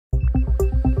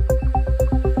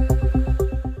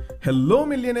Hello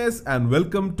millionaires and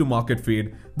welcome to Market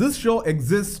Feed. This show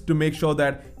exists to make sure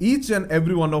that each and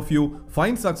every one of you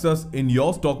find success in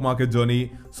your stock market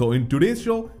journey. So in today's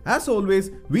show, as always,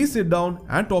 we sit down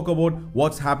and talk about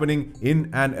what's happening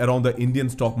in and around the Indian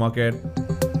stock market.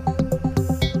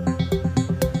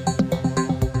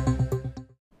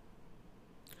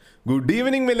 Good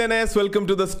evening millionaires, welcome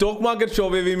to the stock market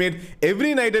show where we meet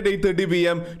every night at 8:30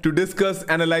 p.m. to discuss,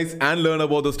 analyze and learn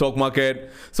about the stock market.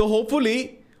 So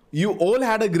hopefully you all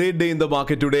had a great day in the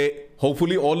market today.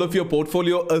 Hopefully all of your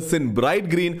portfolio is in bright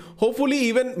green. Hopefully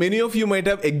even many of you might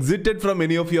have exited from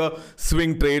many of your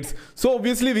swing trades. So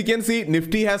obviously we can see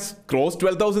Nifty has crossed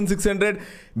 12,600.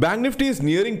 Bank Nifty is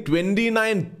nearing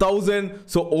 29,000.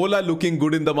 So all are looking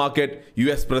good in the market.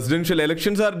 US presidential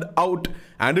elections are out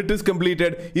and it is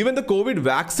completed. Even the COVID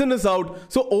vaccine is out.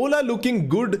 So all are looking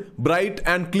good, bright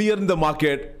and clear in the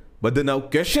market. But the now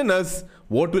question is,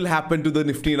 what will happen to the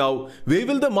Nifty now? Where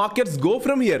will the markets go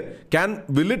from here?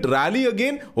 Will it rally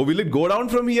again or will it go down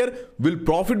from here? Will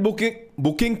profit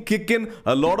booking kick in?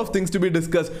 A lot of things to be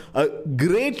discussed. A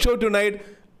great show tonight.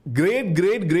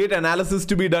 Great analysis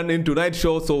to be done in tonight's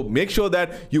show. So make sure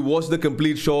that you watch the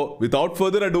complete show. Without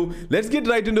further ado, let's get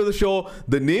right into the show.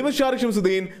 The name is Sharik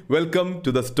Shamsuddin. Welcome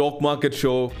to the Stock Market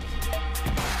Show.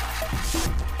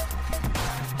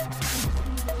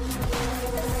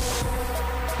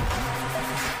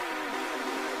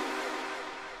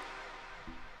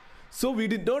 So we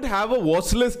did not have a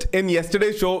watch list in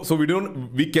yesterday's show, so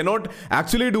we cannot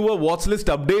actually do a watch list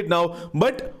update now.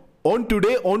 But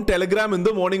today on Telegram in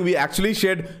the morning, we actually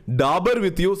shared Dabur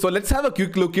with you. So let's have a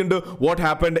quick look into what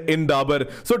happened in Dabur.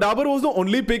 So Dabur was the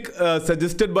only pick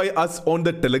suggested by us on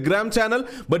the Telegram channel,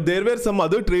 but there were some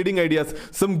other trading ideas,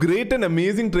 some great and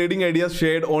amazing trading ideas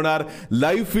shared on our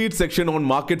live feed section on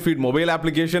Market Feed mobile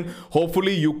application.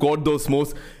 Hopefully you caught those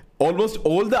most. Almost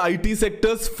all the IT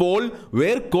sectors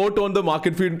were caught on the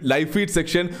Market Feed live feed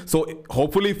section. So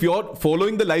hopefully if you're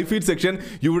following the live feed section,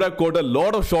 you would have caught a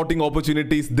lot of shorting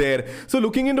opportunities there. So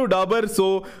looking into Dabur,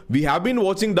 so we have been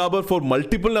watching Dabur for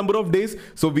multiple number of days.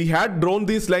 So we had drawn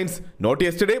these lines, not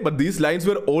yesterday, but these lines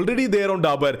were already there on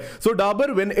Dabur. So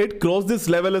Dabur, when it crossed this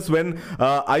level is when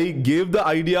I gave the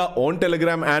idea on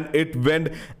Telegram and it went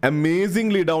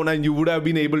amazingly down and you would have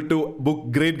been able to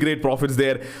book great profits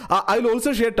there. I'll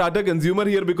also share Tata Consumer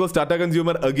here because Tata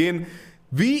Consumer again,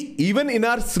 we even in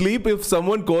our sleep, if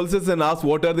someone calls us and asks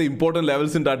what are the important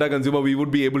levels in Tata Consumer, we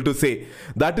would be able to say.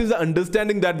 That is the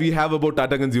understanding that we have about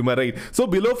Tata Consumer, right? So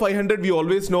below 500, we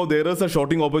always know there is a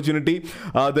shorting opportunity.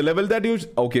 The level that you,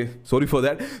 okay, sorry for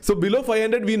that. So below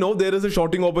 500, we know there is a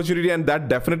shorting opportunity and that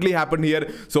definitely happened here.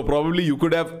 So probably you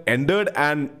could have ended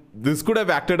and this could have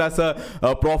acted as a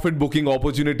profit booking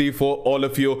opportunity for all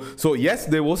of you. So yes,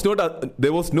 there was no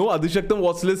Adishaktam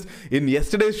watch list in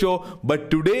yesterday's show, but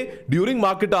today during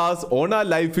market hours on our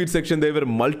live feed section, there were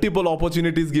multiple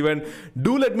opportunities given.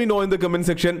 Do let me know in the comment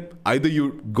section, either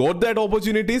you got that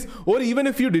opportunities or even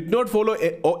if you did not follow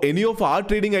any of our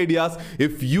trading ideas,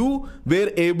 if you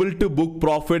were able to book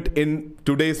profit in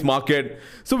today's market.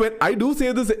 So when I do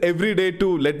say this every day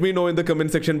to let me know in the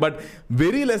comment section, but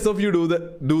very less of you do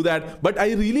that. But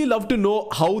I really love to know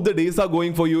how the days are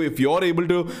going for you, if you're able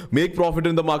to make profit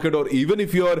in the market or even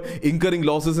if you're incurring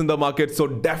losses in the market. So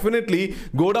definitely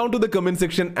go down to the comment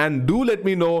section and do let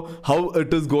me know how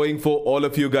it is going for all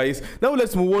of you guys. Now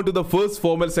let's move on to the first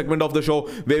formal segment of the show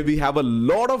where we have a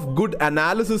lot of good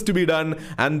analysis to be done,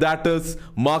 and that is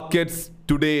markets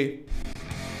today.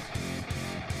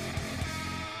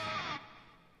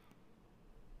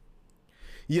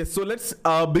 Yes, so let's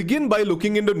begin by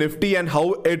looking into Nifty and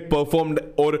how it performed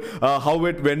or how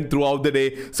it went throughout the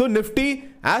day. So Nifty,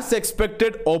 as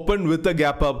expected, opened with a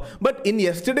gap up. But in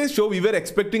yesterday's show, we were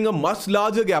expecting a much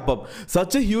larger gap up.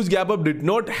 Such a huge gap up did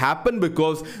not happen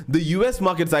because the US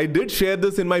markets, I did share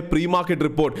this in my pre-market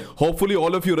report. Hopefully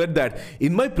all of you read that.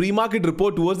 In my pre-market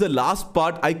report towards the last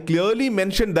part, I clearly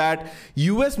mentioned that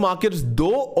US markets,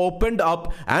 though opened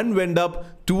up and went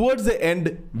up, towards the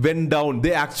end went down.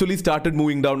 They actually started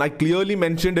moving down. I clearly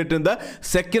mentioned it in the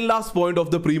second last point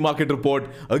of the pre-market report.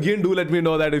 Again, do let me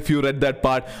know that if you read that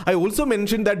part. I also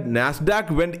mentioned that Nasdaq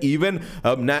went even,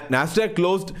 Nasdaq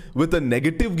closed with a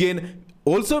negative gain.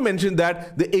 Also mentioned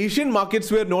that the Asian markets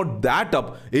were not that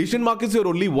up. Asian markets were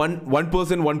only 1%,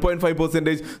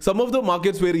 1.5%. Some of the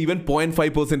markets were even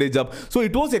 0.5% up. So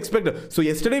it was expected. So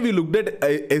yesterday we looked at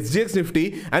SGX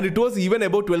Nifty and it was even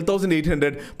about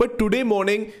 12,800. But today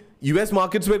morning, US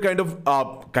markets were kind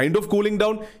of cooling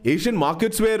down. Asian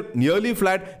markets were nearly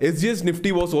flat. SGS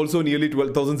Nifty was also nearly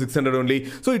 12,600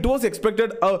 only. So it was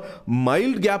expected, a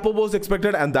mild gap up was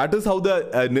expected, and that is how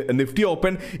the Nifty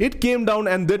opened. It came down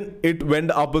and then it went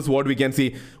up is what we can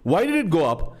see. Why did it go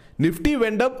up? Nifty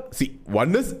went up. See,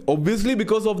 one is obviously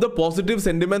because of the positive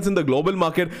sentiments in the global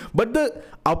market, but the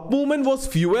up movement was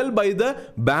fueled by the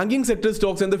banking sector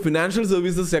stocks and the financial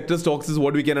services sector stocks is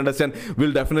what we can understand.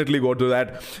 We'll definitely go to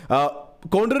that.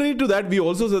 Contrary to that, we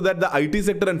also said that the IT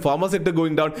sector and pharma sector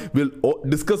going down. We'll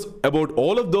discuss about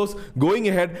all of those going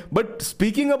ahead. But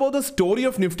speaking about the story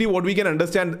of Nifty, what we can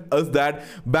understand is that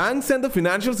banks and the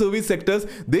financial service sectors,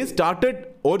 they started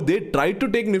or they tried to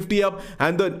take Nifty up,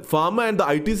 and the pharma and the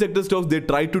IT sector stocks, they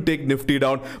tried to take Nifty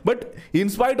down. But in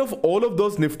spite of all of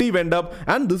those, Nifty went up,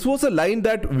 and this was a line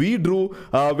that we drew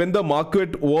when the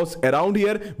market was around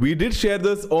here. We did share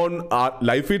this on our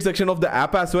live feed section of the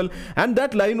app as well, and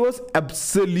that line was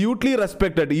absolutely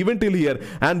respected even till here.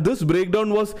 And this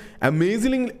breakdown was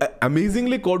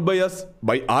amazingly caught by us,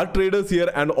 by our traders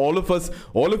here, and all of us,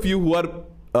 all of you who are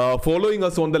following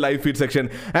us on the live feed section.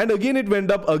 And again it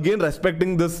went up, again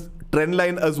respecting this trend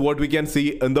line as what we can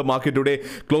see in the market today,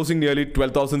 closing nearly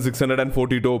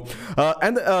 12,642.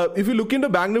 And if you look into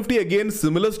Bank Nifty, again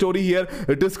similar story here.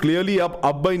 It is clearly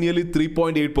up by nearly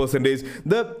 3.8%.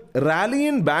 The rally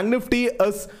in Bank Nifty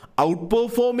is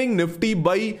outperforming Nifty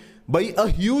by a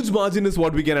huge margin is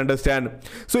what we can understand.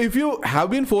 So if you have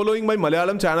been following my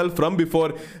Malayalam channel from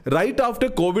before, right after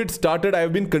COVID started, I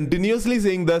have been continuously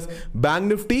saying this: Bank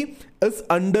Nifty is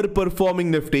underperforming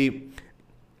Nifty.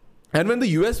 And when the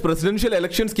US presidential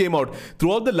elections came out,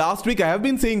 throughout the last week, I have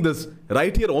been saying this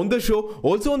right here on the show,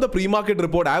 also on the pre-market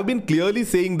report. I have been clearly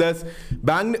saying this: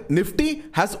 Bank Nifty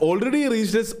has already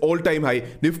reached its all-time high.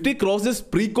 Nifty crosses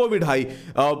pre-COVID high.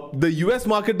 The US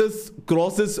market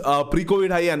crosses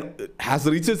pre-COVID high and has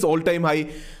reached its all-time high.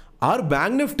 Our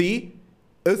Bank Nifty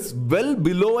is well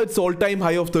below its all-time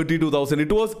high of 32,000.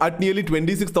 It was at nearly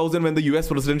 26,000 when the US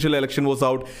presidential election was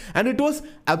out, and it was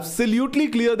absolutely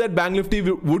clear that Bank Nifty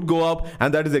would go up,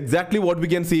 and that is exactly what we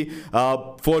can see.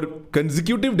 For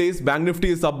consecutive days, Bank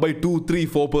Nifty is up by 2, 3,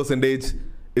 4%.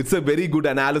 It's a very good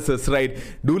analysis, right?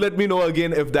 Do let me know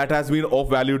again if that has been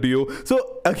of value to you.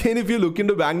 So again, if you look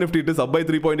into Bank Nifty, it is up by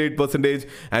 3.8%,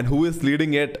 and who is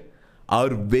leading it?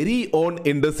 Our very own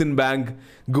IndusInd Bank,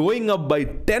 going up by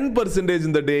 10%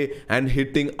 in the day and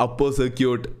hitting upper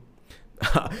circuit.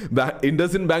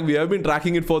 IndusInd Bank, we have been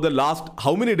tracking it for the last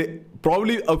how many days?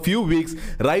 Probably a few weeks,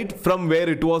 right from where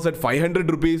it was at 500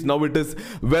 rupees. Now it is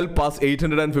well past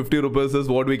 850 rupees is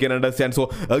what we can understand.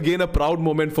 So again, a proud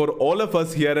moment for all of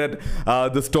us here at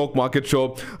the stock market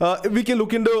show. We can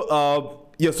look into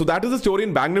yeah, so that is the story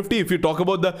in Bank Nifty. If you talk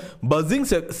about the buzzing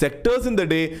sectors in the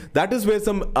day, that is where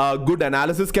some good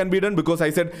analysis can be done, because I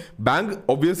said bank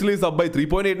obviously is up by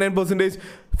 3.89%.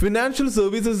 Financial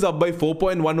services is up by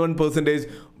 4.11%.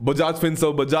 Bajaj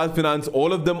Finserv, Bajaj Finance,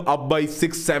 all of them up by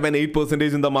 6, 7,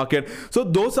 8% in the market. So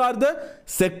those are the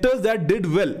sectors that did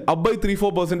well, up by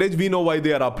 3-4%. We know why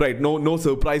they are up, right? No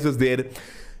surprises there.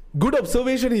 Good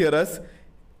observation here is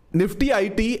Nifty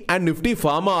IT and Nifty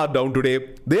Pharma are down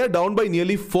today. They are down by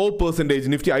nearly 4%.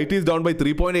 Nifty IT is down by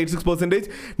 3.86%.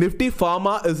 Nifty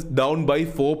Pharma is down by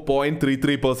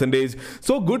 4.33%.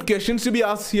 So good questions to be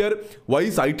asked here. Why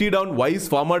is IT down? Why is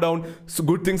Pharma down? So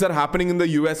good things are happening in the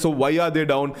US. So why are they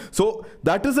down? So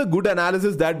that is a good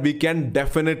analysis that we can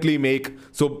definitely make.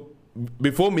 So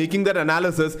before making that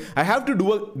analysis, I have to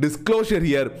do a disclosure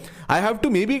here. I have to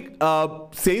maybe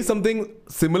say something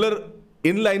similar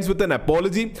in lines with an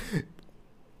apology,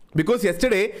 because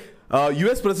yesterday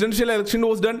US presidential election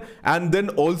was done, and then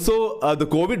also the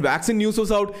COVID vaccine news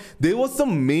was out. There was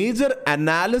some major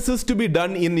analysis to be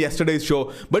done in yesterday's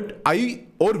show, but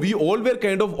we all were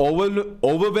kind of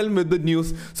overwhelmed with the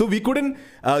news, so we couldn't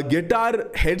get our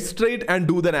head straight and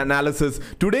do the analysis.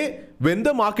 Today, when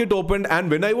the market opened and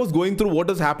when I was going through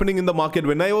what is happening in the market,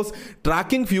 when I was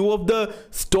tracking few of the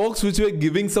stocks which were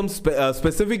giving some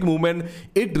specific movement,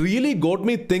 it really got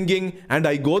me thinking, and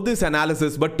I got this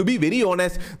analysis. But to be very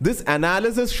honest, this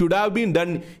analysis should have been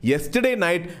done yesterday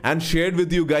night and shared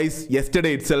with you guys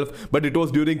yesterday itself, but it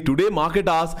was during today market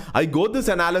hours I got this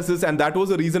analysis, and that was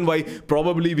the reason why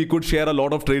probably we could share a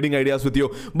lot of trading ideas with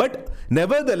you. But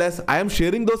nevertheless, I am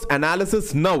sharing those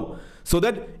analysis now, so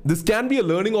that this can be a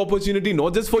learning opportunity,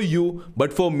 not just for you,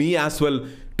 but for me as well,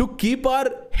 to keep our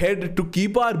head, to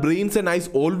keep our brains and eyes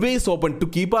always open, to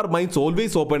keep our minds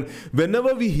always open.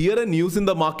 Whenever we hear a news in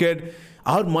the market,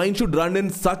 our mind should run in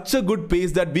such a good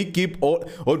pace that we keep or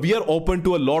we are open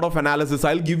to a lot of analysis.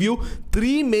 I'll give you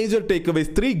 3 major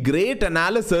takeaways, 3 great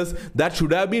analysis that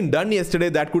should have been done yesterday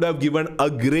that could have given a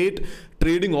great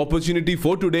trading opportunity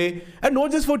for today, and not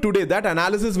just for today. That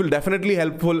analysis will definitely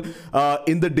helpful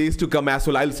in the days to come as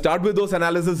well. I'll start with those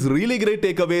analysis, really great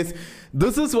takeaways.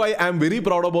 This is why I'm very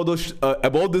proud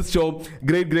about this show.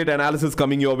 Great analysis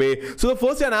coming your way. So the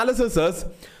first analysis is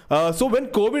so when the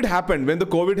COVID happened,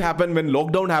 when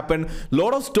lockdown happened,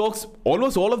 lot of stocks,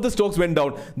 almost all of the stocks went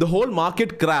down. The whole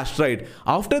market crashed, right?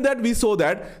 After that, we saw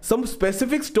that some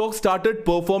specific stocks started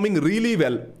performing really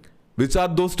well. Which are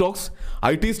those stocks?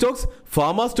 IT stocks,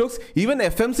 pharma stocks, even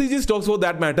FMCG stocks for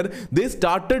that matter. They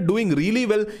started doing really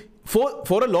well.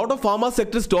 For a lot of pharma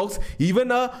sector stocks, even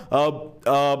a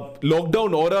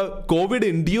lockdown or a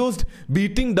COVID-induced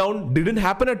beating down didn't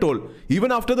happen at all.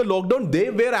 Even after the lockdown,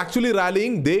 they were actually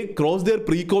rallying. They crossed their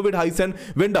pre-COVID highs and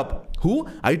went up. Who?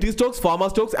 IT stocks, pharma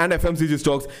stocks, and FMCG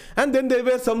stocks. And then there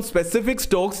were some specific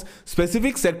stocks,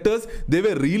 specific sectors. They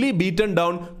were really beaten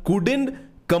down, couldn't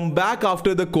come back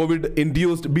after the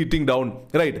COVID-induced beating down,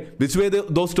 right? Which were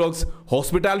those stocks?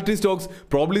 Hospitality stocks,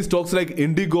 probably stocks like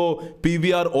Indigo,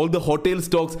 PVR, all the hotel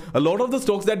stocks, a lot of the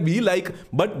stocks that we like,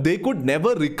 but they could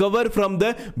never recover from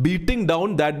the beating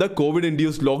down that the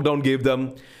COVID-induced lockdown gave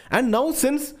them. And now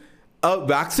since a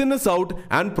vaccine is out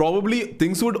and probably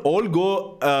things would all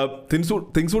go, things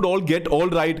would all get all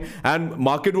right and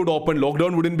market would open,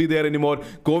 lockdown wouldn't be there anymore,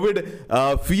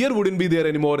 COVID fear wouldn't be there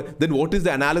anymore, then what is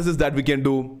the analysis that we can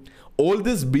do? All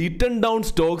these beaten down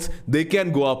stocks, they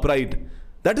can go up, right?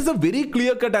 That is a very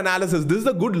clear-cut analysis. This is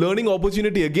a good learning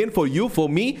opportunity again for you, for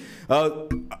me.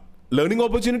 Learning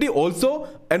opportunity, also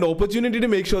an opportunity to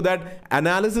make sure that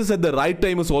analysis at the right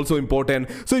time is also important.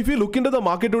 So if you look into the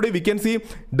market today, we can see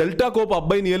Delta Corp up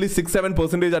by nearly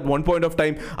 6-7% at one point of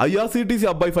time, IRCTC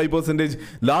up by 5%,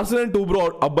 Larsen &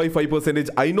 Toubro up by 5%,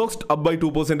 Inox up by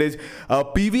 2%,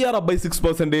 PVR up by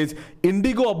 6%,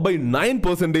 Indigo up by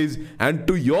 9%, and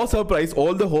to your surprise,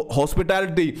 all the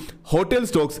hospitality hotel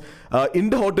stocks,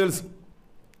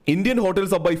 Indian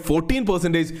hotels up by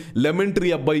 14%, Lemon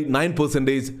Tree up by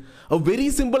 9%. A very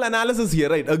simple analysis here,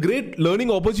 right? A great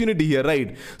learning opportunity here,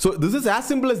 right? So this is as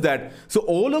simple as that. So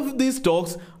all of these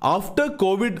stocks after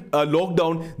COVID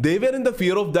lockdown, they were in the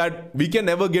fear of that we can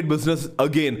never get business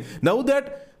again. Now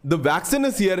that the vaccine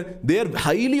is here, they are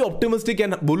highly optimistic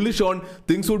and bullish on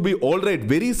things would be all right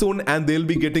very soon and they'll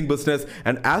be getting business.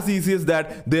 And as easy as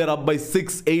that, they are up by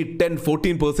 6, 8, 10,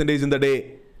 14% in the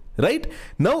day. Right?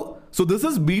 Now, so this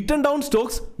is beaten down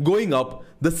stocks going up.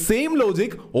 The same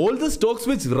logic, all the stocks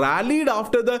which rallied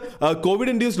after the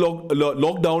COVID-induced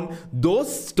lockdown,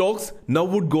 those stocks now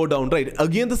would go down, right?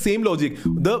 Again, the same logic,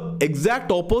 the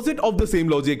exact opposite of the same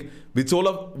logic. Which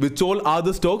all are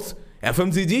the stocks?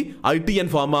 FMCG, IT and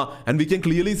pharma. And we can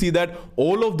clearly see that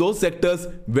all of those sectors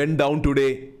went down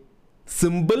today.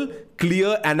 Simple,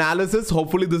 clear analysis.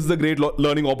 Hopefully this is a great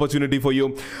learning opportunity for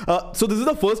you. So this is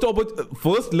the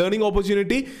first learning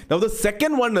opportunity. Now the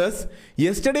second one is,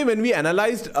 yesterday when we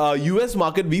analyzed US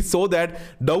market, we saw that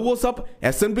Dow was up,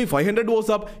 S&P 500 was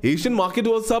up, Asian market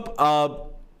was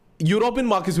up, European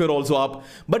markets were also up,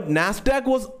 but Nasdaq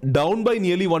was down by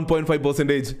nearly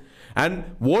 1.5%. And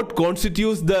what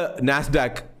constitutes the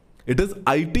Nasdaq? It is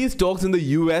IT stocks in the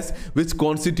US which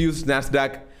constitutes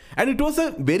Nasdaq. And it was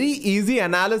a very easy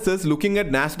analysis looking at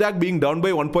Nasdaq being down by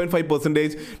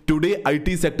 1.5%. Today,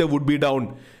 IT sector would be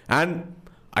down. And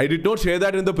I did not share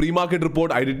that in the pre-market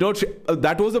report. I did not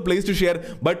that was a place to share,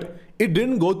 but it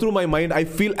didn't go through my mind. I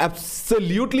feel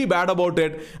absolutely bad about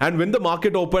it. And when the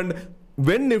market opened,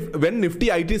 when Nifty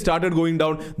IT started going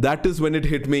down, that is when it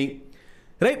hit me.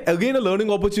 Right? Again, a learning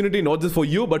opportunity, not just for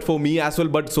you, but for me as well.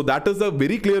 But so that is a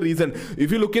very clear reason.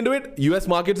 If you look into it, US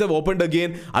markets have opened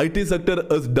again. IT sector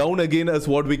is down again, is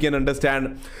what we can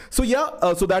understand. So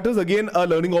yeah, so that is again a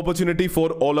learning opportunity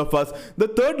for all of us. The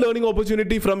third learning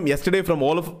opportunity from yesterday, from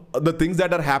all of the things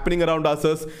that are happening around us,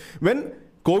 is when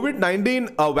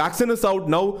COVID-19 vaccine is out,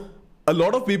 now a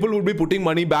lot of people would be putting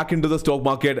money back into the stock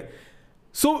market.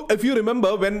 So if you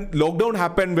remember, when lockdown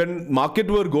happened, when markets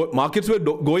were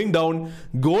going down,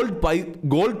 gold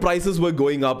prices were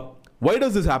going up. Why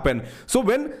does this happen? So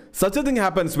when such a thing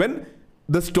happens, when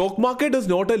the stock market is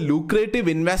not a lucrative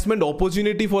investment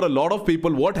opportunity for a lot of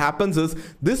people, what happens is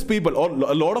these people, or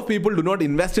a lot of people, do not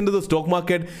invest into the stock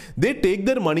market. They take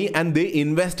their money and they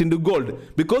invest into gold,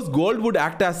 because gold would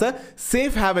act as a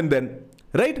safe haven then,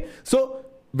 right? So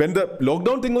when the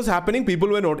lockdown thing was happening, people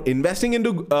were not investing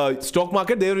into stock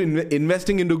market, they were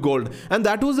investing into gold. And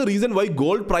that was the reason why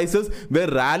gold prices were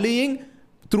rallying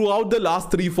throughout the last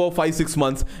 3, 4, 5, 6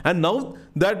 months. And now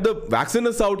that the vaccine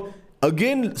is out,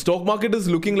 again, stock market is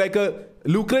looking like a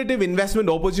lucrative investment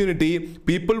opportunity.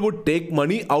 People would take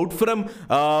money out from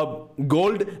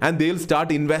gold and they'll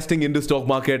start investing into stock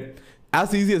market.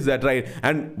 As easy as that, right?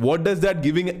 And what does that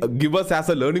give us as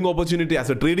a learning opportunity, as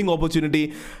a trading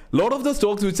opportunity? A lot of the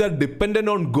stocks which are dependent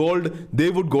on gold, they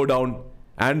would go down.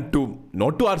 And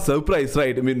not to our surprise,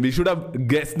 right? I mean, we should have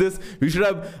guessed this. We should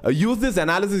have used this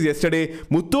analysis yesterday.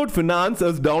 Muthoot Finance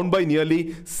is down by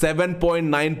nearly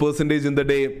 7.9% in the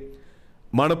day.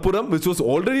 Manappuram, which was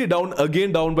already down,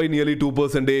 again down by nearly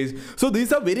 2%. So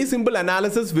these are very simple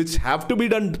analysis which have to be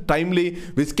done timely,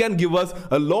 which can give us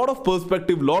a lot of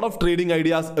perspective, lot of trading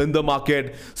ideas in the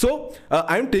market. So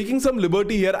I'm taking some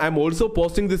liberty here. I'm also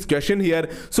posting this question here.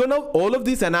 So now all of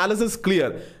these analysis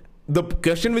clear. The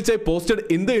question which I posted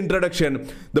in the introduction,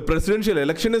 the presidential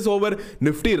election is over,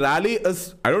 Nifty rally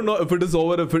is, I don't know if it is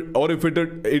over or if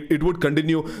it would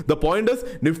continue. The point is,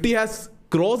 Nifty has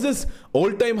crossed its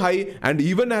all-time high and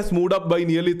even has moved up by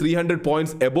nearly 300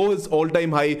 points above its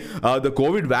all-time high. The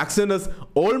COVID vaccine is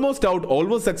almost out,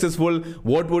 almost successful.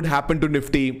 What would happen to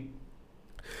Nifty?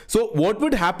 So what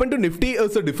would happen to Nifty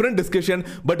is a different discussion,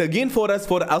 but again for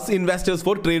us investors,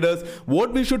 for traders,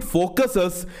 what we should focus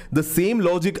is the same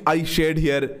logic I shared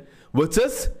here, which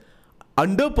is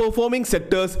underperforming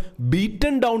sectors,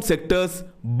 beaten down sectors,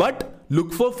 but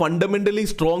look for fundamentally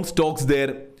strong stocks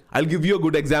there. I'll give you a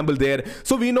good example there.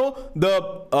 So we know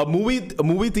the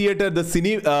movie theater,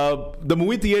 the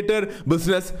movie theater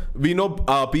business. We know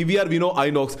PVR, we know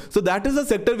Inox. So that is a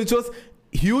sector which was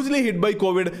hugely hit by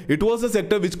COVID. It was a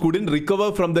sector which couldn't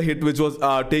recover from the hit which was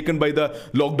taken by the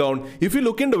lockdown. If you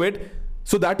look into it,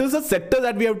 so that is a sector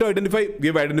that we have to identify. We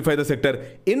have identified the sector.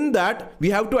 In that, we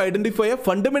have to identify a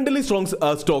fundamentally strong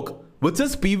stock, which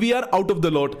is PVR out of the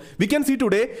lot. We can see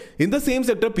today in the same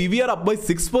sector, PVR up by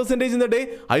 6% in the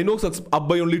day, Inox up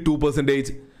by only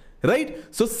 2%. Right?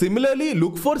 So similarly,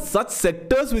 look for such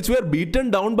sectors which were beaten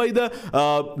down by the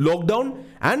lockdown,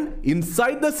 and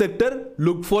inside the sector,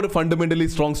 look for fundamentally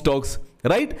strong stocks.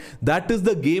 Right? That is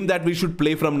the game that we should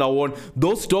play from now on.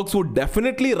 Those stocks would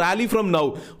definitely rally from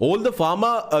now. All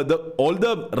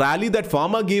the rally that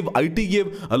pharma gave, IT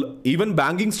gave, even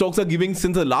banking stocks are giving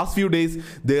since the last few days.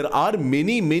 There are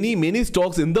many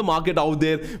stocks in the market out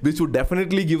there which would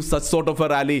definitely give such sort of a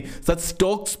rally, such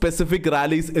stock specific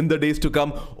rallies in the days to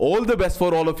come. All the best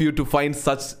for all of you to find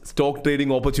such stock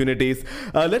trading opportunities.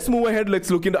 Let's move ahead.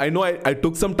 Let's look into, I know I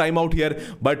took some time out here,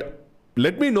 but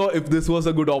let me know if this was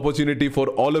a good opportunity for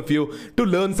all of you to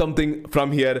learn something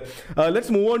from here. Let's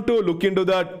move on to look into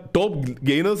the top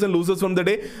gainers and losers from the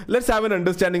day. Let's have an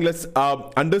understanding. Let's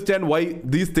understand why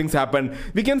these things happen.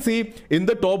 We can see in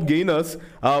the top gainers,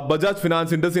 Bajaj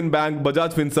Finance, IndusInd Bank,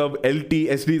 Bajaj Finserv, LT,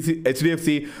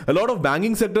 HDFC, a lot of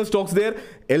banking sector stocks there,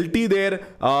 LT there.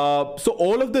 So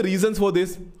all of the reasons for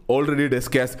this already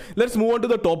discussed. Let's move on to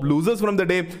the top losers from the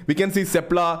day. We can see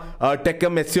Sepla,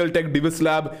 Techem, HCL Tech, Divis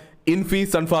Lab, Infi,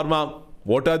 Sun Pharma.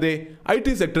 What are they?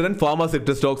 IT sector and pharma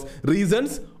sector stocks.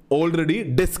 Reasons already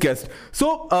discussed.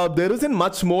 So there isn't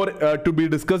much more to be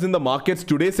discussed in the markets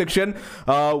today section.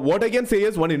 What I can say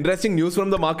is one interesting news from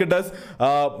the market is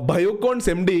Biocon's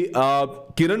MD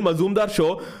Kiran Mazumdar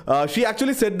show. She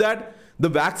actually said that the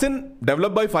vaccine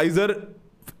developed by Pfizer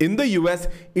in the US,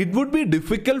 it would be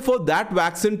difficult for that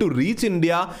vaccine to reach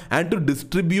India and to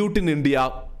distribute in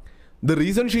India. The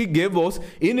reason she gave was,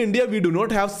 in India, we do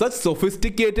not have such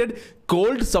sophisticated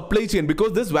cold supply chain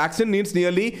because this vaccine needs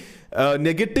nearly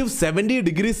negative 70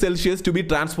 degrees Celsius to be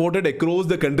transported across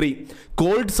the country.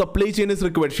 Cold supply chain is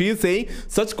required. She is saying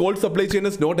such cold supply chain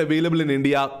is not available in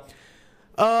India.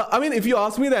 I mean, if you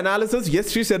ask me the analysis,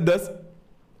 yes, she said this.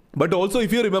 But also,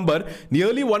 if you remember,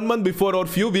 nearly 1 month before or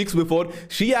few weeks before,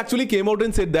 she actually came out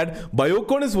and said that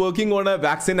Biocon is working on a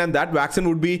vaccine and that vaccine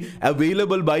would be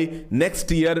available by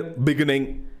next year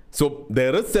beginning. So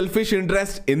there is selfish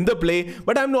interest in the play,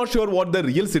 but I'm not sure what the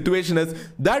real situation is.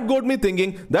 That got me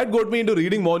thinking, that got me into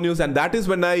reading more news, and that is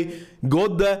when I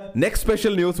got the next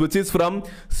special news, which is from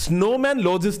Snowman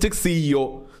Logistics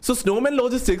CEO. So Snowman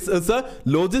Logistics is a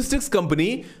logistics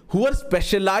company who are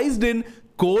specialized in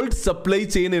cold supply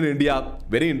chain in India.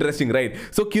 Very interesting, right?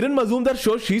 So Kiran Mazumdar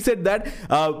show, she said that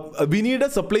we need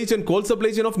a supply chain, cold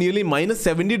supply chain of nearly minus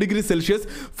 70 degrees Celsius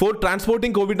for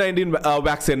transporting COVID-19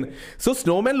 vaccine. So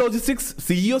Snowman Logistics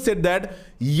CEO said that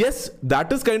yes,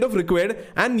 that is kind of required,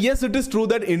 and yes, it is true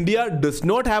that India does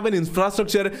not have an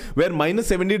infrastructure where minus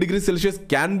 70 degrees Celsius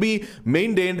can be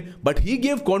maintained, but he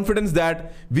gave confidence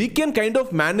that we can kind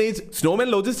of manage,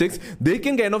 Snowman Logistics, they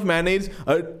can kind of manage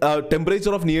a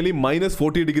temperature of nearly minus 40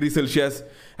 40 degrees Celsius.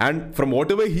 And from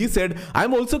whatever he said,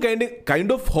 I'm also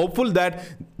kind of hopeful that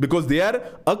because they are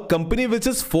a company which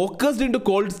is focused into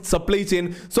cold supply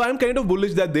chain, so I'm kind of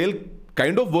bullish that they'll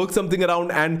kind of work something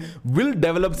around and will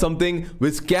develop something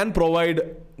which can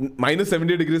provide minus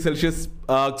 70 degrees Celsius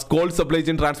cold supply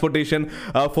chain transportation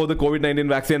for the COVID-19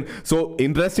 vaccine. So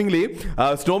interestingly,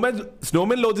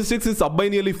 Snowman Logistics is up by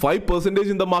nearly 5%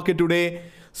 in the market today.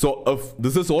 So if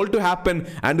this is all to happen,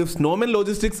 and if Snowman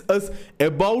Logistics is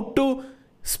about to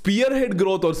spearhead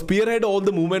growth or spearhead all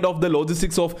the movement of the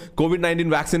logistics of COVID-19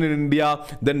 vaccine in India,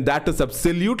 then that is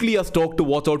absolutely a stock to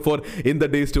watch out for in the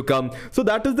days to come. So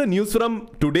that is the news from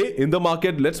today in the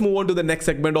market. Let's move on to the next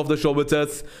segment of the show, which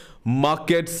is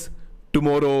markets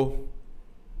tomorrow.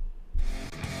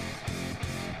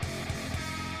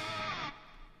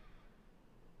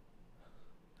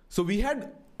 So we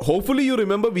had, hopefully you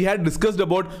remember, we had discussed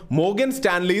about Morgan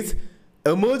Stanley's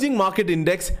emerging market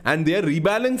index, and they are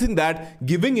rebalancing that,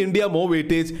 giving India more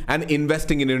weightage and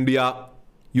investing in India.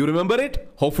 You remember it?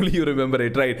 Hopefully you remember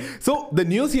it, right? So the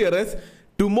news here is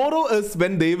tomorrow is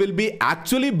when they will be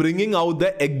actually bringing out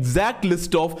the exact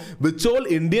list of which all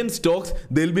Indian stocks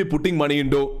they'll be putting money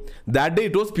into. That day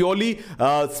it was purely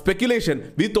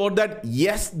speculation. We thought that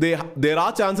yes, there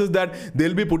are chances that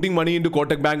they'll be putting money into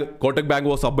Kotak Bank. Kotak Bank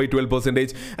was up by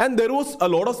 12%, and there was a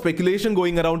lot of speculation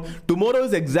going around. Tomorrow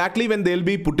is exactly when they'll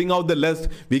be putting out the list.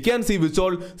 We can see which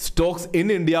all stocks in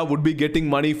India would be getting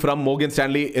money from Morgan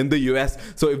Stanley in the US.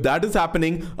 So if that is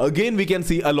happening, again we can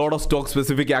see a lot of stock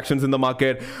specific actions in the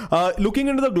market. Looking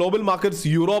into the global markets,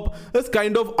 Europe is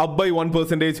kind of up by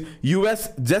 1%. US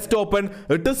just opened.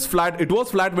 It is flat. It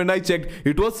was flat when I checked.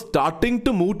 It was starting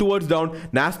to move towards down.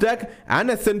 Nasdaq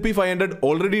and S&P 500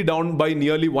 already down by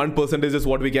nearly 1% is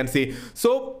what we can see.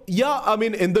 So yeah, I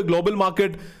mean, in the global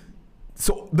market,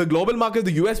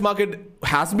 the US market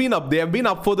has been up. They have been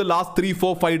up for the last 3,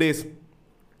 4, 5 days.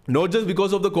 Not just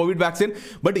because of the COVID vaccine,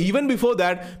 but even before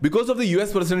that, because of the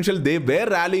US presidential, they were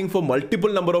rallying for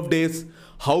multiple number of days.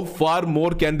 How far more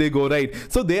can they go, right?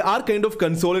 So they are kind of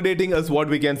consolidating as what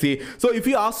we can see. So if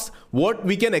you ask what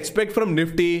we can expect from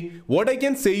Nifty, what I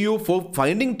can say you for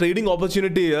finding trading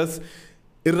opportunity is,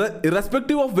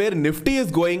 irrespective of where Nifty is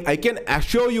going, I can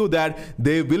assure you that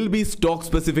there will be stock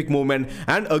specific movement.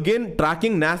 And again,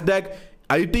 tracking Nasdaq,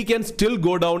 IT can still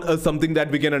go down as something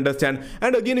that we can understand.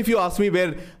 And again, if you ask me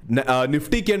where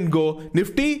Nifty can go,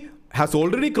 Nifty has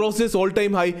already crossed its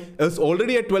all-time high, is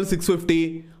already at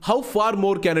 12,650. How far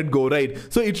more can it go, right?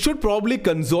 So it should probably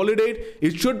consolidate.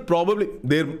 It should probably,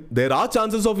 there are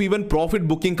chances of even profit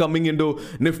booking coming into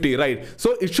Nifty, right?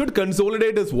 So it should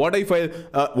consolidate is what I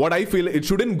feel. It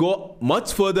shouldn't go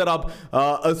much further up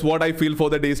is what I feel for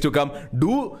the days to come.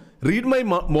 Do read my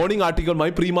morning article,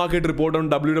 my pre-market report on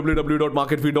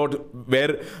www.marketfeed.com,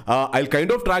 where I'll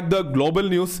kind of track the global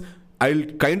news. I'll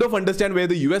kind of understand where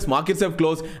the US markets have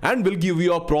closed and will give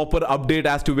you a proper update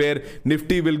as to where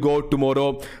Nifty will go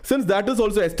tomorrow. Since that is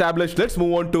also established, let's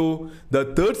move on to the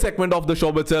third segment of the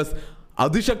show, which says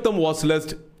Adhishaktam watch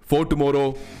list for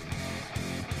tomorrow.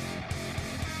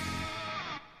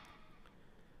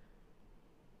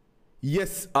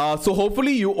 Yes, so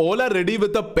hopefully you all are ready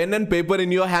with a pen and paper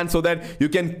in your hand so that you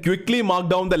can quickly mark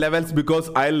down the levels, because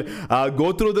I'll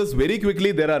go through this very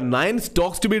quickly. There are 9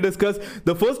 stocks to be discussed.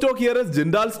 The first stock here is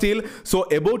Jindal Steel, so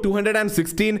above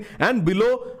 216 and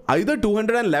below either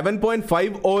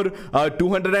 211.5 or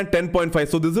 210.5.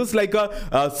 So this is like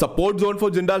a support zone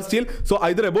for Jindal Steel. So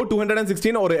either above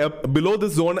 216 or below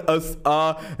this zone is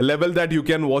a level that you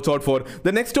can watch out for.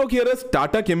 The next stock here is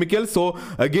Tata Chemicals. So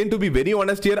again, to be very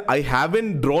honest here, I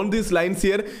haven't drawn these lines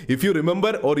here. If you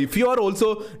remember, or if you are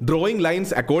also drawing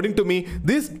lines, according to me,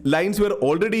 these lines were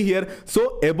already here.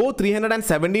 So above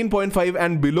 317.5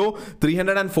 and below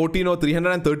 314 or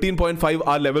 313.5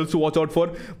 are levels to watch out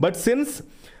for. But since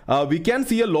we can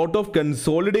see a lot of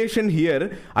consolidation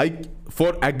here,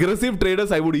 for aggressive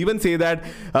traders, I would even say that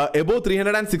above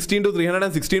 316 to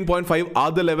 316.5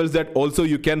 are the levels that also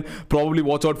you can probably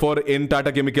watch out for in Tata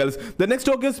Chemicals. The next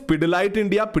stock is Pidilite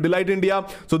India.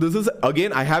 So this is,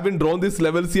 again, I haven't drawn these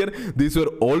levels here. These were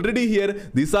already here.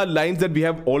 These are lines that we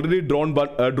have already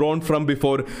drawn from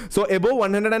before. So above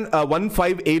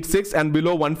 1586 and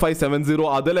below 1570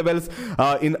 are the levels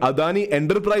in Adani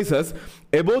Enterprises.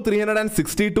 Above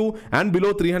 362 and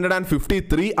below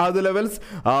 353 are the levels.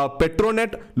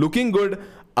 Petronet looking good.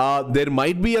 There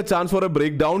might be a chance for a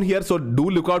breakdown here, so do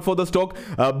look out for the stock.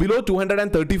 Below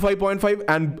 235.5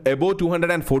 and above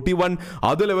 241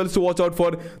 are the levels to watch out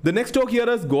for. The next stock here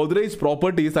is Godrej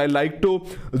Properties. I like to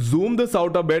zoom this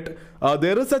out a bit.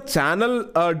 There is a channel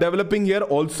developing here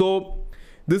also.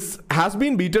 this has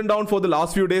been beaten down for the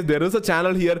last few days. There is a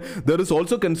channel here. There is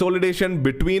also consolidation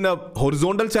between a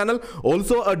horizontal channel,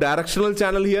 also a directional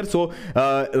channel here. So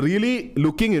really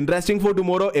looking interesting for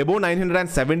tomorrow. Above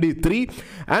 973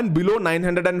 and below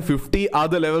 950 are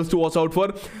the levels to watch out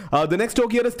for. The next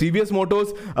stock here is TVS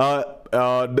Motors.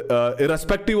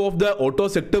 Irrespective of the auto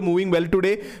sector moving well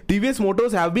today, TVS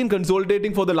Motors have been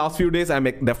consolidating for the last few days. I'm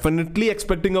definitely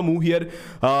expecting a move here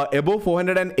above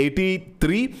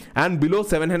 483 and below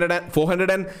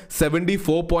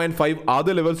 474.5 are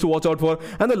the levels to watch out for.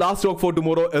 And the last stock for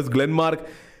tomorrow is Glenmark.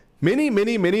 Many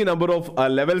number of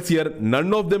levels here,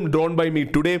 none of them drawn by me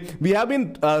today. We have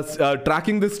been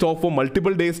tracking this stock for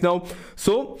multiple days now.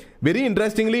 So very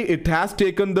interestingly, it has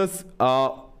taken this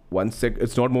one sec,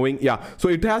 it's not moving. Yeah, so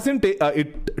it hasn't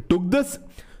it took this,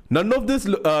 none of these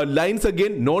lines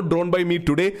again not drawn by me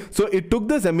today. So it took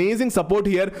this amazing support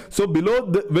here, so below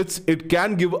which it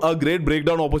can give a great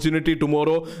breakdown opportunity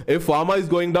tomorrow. If pharma is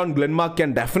going down, Glenmark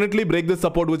can definitely break this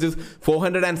support, which is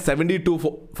 470 to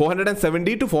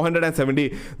 470,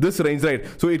 this range, right?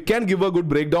 So it can give a good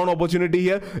breakdown opportunity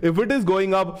here. If it is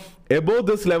going up above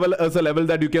this level as a level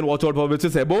that you can watch out for, which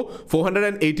is above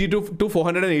 482 to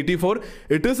 484,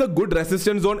 it is a good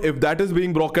resistance zone. If that is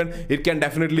being broken, it can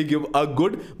definitely give a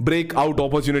good breakout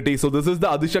opportunity. So this is the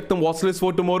Adishaktam watch list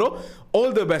for tomorrow.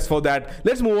 All the best for that.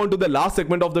 Let's move on to the last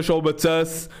segment of the show, which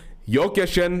is your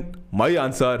question, my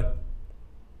answer.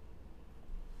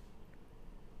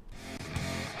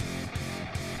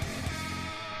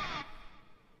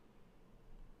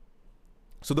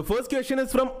 So the first question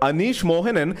is from Anish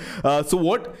Mohanan.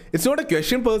 It's not a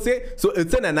question per se, so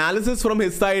it's an analysis from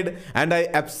his side, and I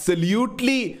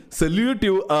absolutely salute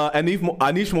you,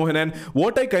 Anish Mohanan.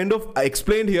 What I kind of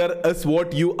explained here is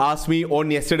what you asked me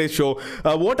on yesterday's show.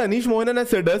 What Anish Mohanan has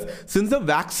said is, since the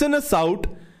vaccine is out,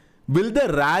 will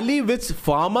the rally which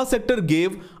pharma sector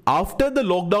gave after the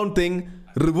lockdown thing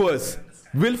reverse?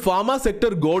 Will pharma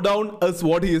sector go down, is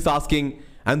what he is asking.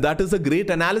 And that is a great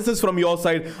analysis from your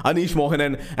side, Anish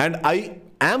Mohanan. And I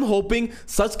am hoping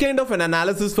such kind of an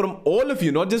analysis from all of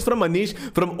you, not just from Anish,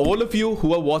 from all of you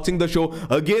who are watching the show.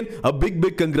 Again, a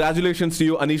big congratulations to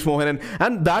you, Anish Mohanan.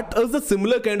 And that is the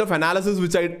similar kind of analysis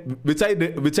which I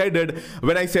did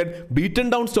when I said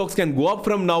beaten down stocks can go up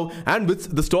from now, and which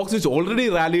the stocks which already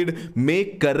rallied may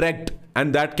correct.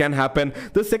 And that can happen.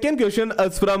 The second question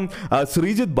is from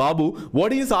Srijit Babu.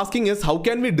 What he is asking is, how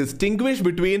can we distinguish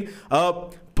between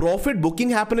profit booking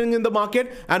happening in the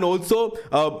market and also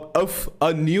if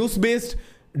a news-based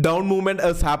down movement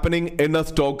is happening in a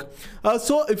stock?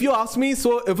 So if you ask me,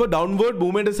 so if a downward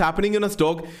movement is happening in a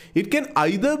stock, it can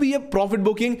either be a profit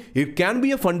booking, it can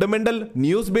be a fundamental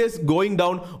news-based going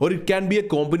down, or it can be a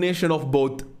combination of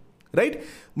both. Right?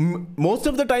 Most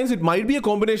of the times it might be a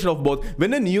combination of both.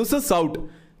 When the news is out,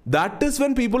 that is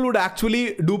when people would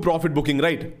actually do profit booking,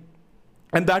 right?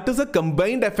 And that is a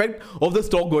combined effect of the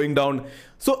stock going down.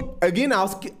 So again,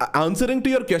 answering to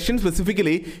your question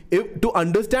specifically, to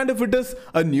understand if it is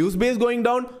a news base going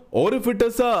down, or if it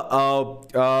is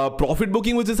a profit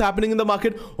booking which is happening in the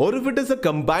market, or if it is a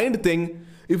combined thing,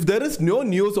 if there is no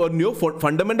news or no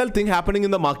fundamental thing happening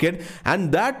in the market,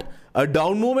 and that a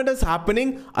down movement is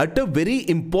happening at a very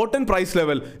important price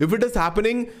level, if it is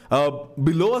happening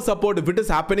below a support, if it is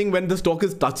happening when the stock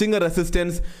is touching a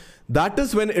resistance, that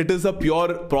is when it is a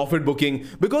pure profit booking,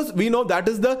 because we know that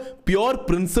is the pure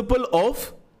principle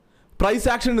of price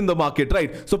action in the market,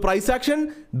 right? So price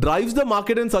action drives the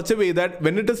market in such a way that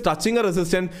when it is touching a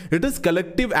resistance, it is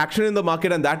collective action in the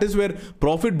market, and that is where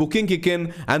profit booking kick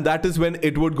in, and that is when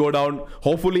it would go down.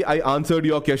 Hopefully I answered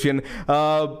your question.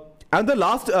 And the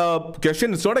last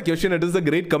question, it's not a question, it is a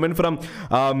great comment from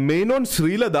Menon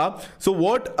Srilada. So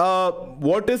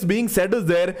what is being said is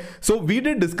there. So we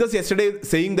did discuss yesterday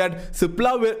saying that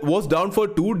Cipla was down for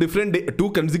two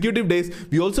consecutive days.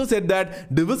 We also said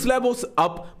that Divis Lab was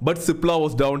up, but Cipla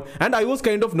was down. And I was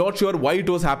kind of not sure why it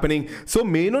was happening. So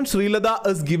Menon Srilada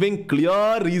is giving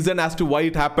clear reason as to why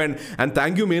it happened. And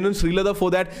thank you, Menon Srilada,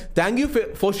 for that. Thank you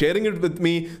for sharing it with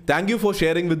me. Thank you for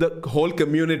sharing with the whole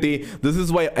community. This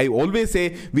is why I always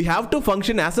say we have to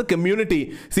function as a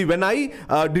community. See, when I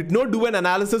did not do an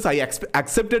analysis, I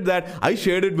accepted that, I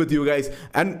shared it with you guys.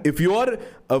 And if you are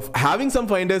having some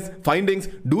findings,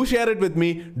 do share it with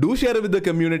me, do share it with the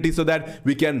community, so that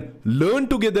we can learn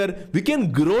together, we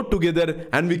can grow together,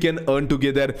 and we can earn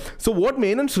together. So what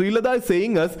Menon Srilada is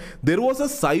saying is, there was a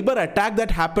cyber attack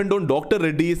that happened on Dr.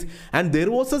 Reddy's, and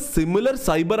there was a similar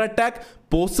cyber attack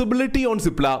possibility on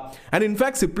Cipla. And in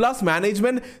fact, Cipla's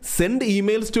management send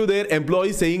emails to their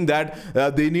employees saying that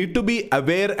they need to be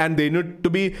aware, and they need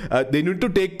to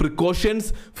take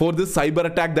precautions for this cyber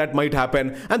attack that might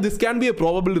happen. And this can be a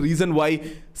probability probable reason why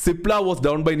Cipla was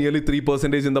down by nearly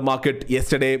 3% in the market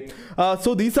yesterday.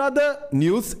 So these are the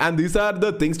news and these are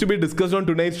the things to be discussed on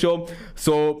tonight's show.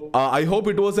 So I hope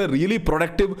it was a really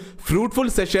productive, fruitful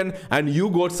session and you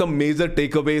got some major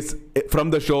takeaways from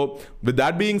the show. With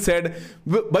that being said,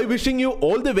 by wishing you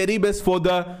all the very best for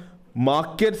the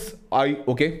markets,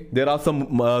 there are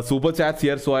some super chats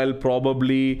here, so I'll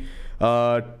probably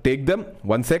take them.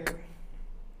 One sec.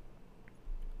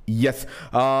 Yes.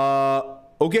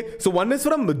 Okay. So one is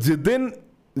from Jidin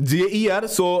JER.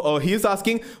 So he is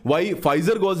asking why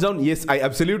Pfizer goes down. Yes, I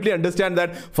absolutely understand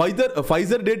that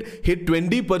Pfizer did hit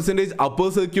 20%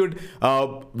 upper circuit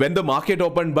when the market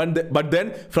opened, but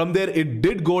then from there it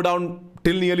did go down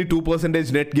till nearly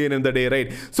 2% net gain in the day,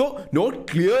 right? So not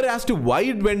clear as to why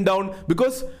it went down,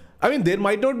 because I mean there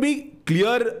might not be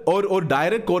clear or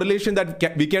direct correlation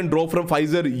that we can draw from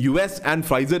Pfizer US and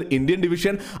Pfizer Indian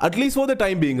division, at least for the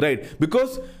time being, right?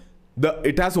 Because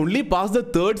it has only passed the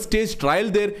third stage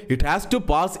trial there. It has to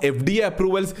pass FDA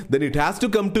approvals, then it has to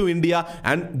come to India,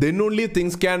 and then only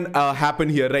things can happen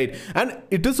here, right? And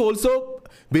it is also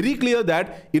very clear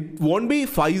that it won't be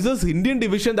Pfizer's Indian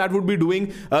division that would be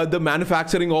doing the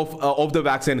manufacturing of the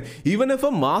vaccine. Even if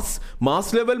a mass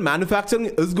level manufacturing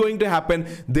is going to happen,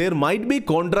 there might be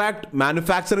contract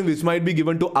manufacturing which might be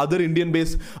given to other Indian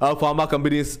based pharma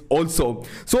companies also.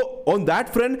 So on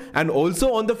that front, and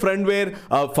also on the front where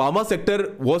pharma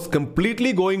sector was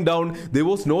completely going down, there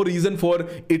was no reason for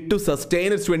it to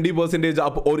sustain its 20%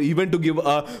 up or even to give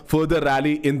a further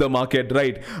rally in the market,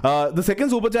 right? The second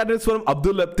super chat is from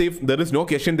Abdul Latif. There is no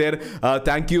question there.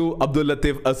 Thank you, Abdul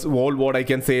Latif, as all what I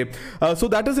can say. So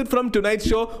that is it from tonight's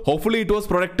show. Hopefully it was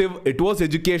productive, it was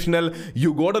educational,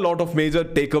 you got a lot of major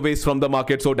takeaways from the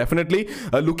market. So definitely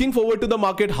looking forward to the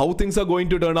market, how things are going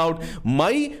to turn out.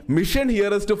 My mission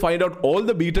here is to find out all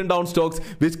the beaten down stocks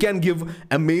which can give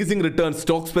amazing returns,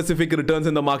 stock specific returns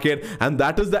in the market, and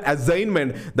that is the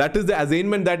assignment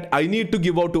that I need to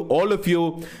give out to all of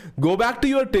you. Go back to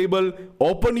your table,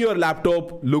 open your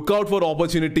laptop, look out for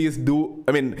opportunities,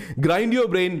 grind your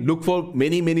brain, look for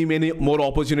many more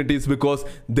opportunities, because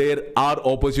there are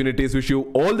opportunities. Wish you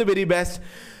all the very best.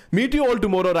 Meet you all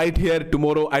tomorrow right here,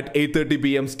 tomorrow at 8:30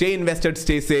 p.m. Stay invested,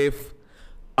 stay safe.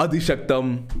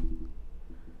 Adishaktam.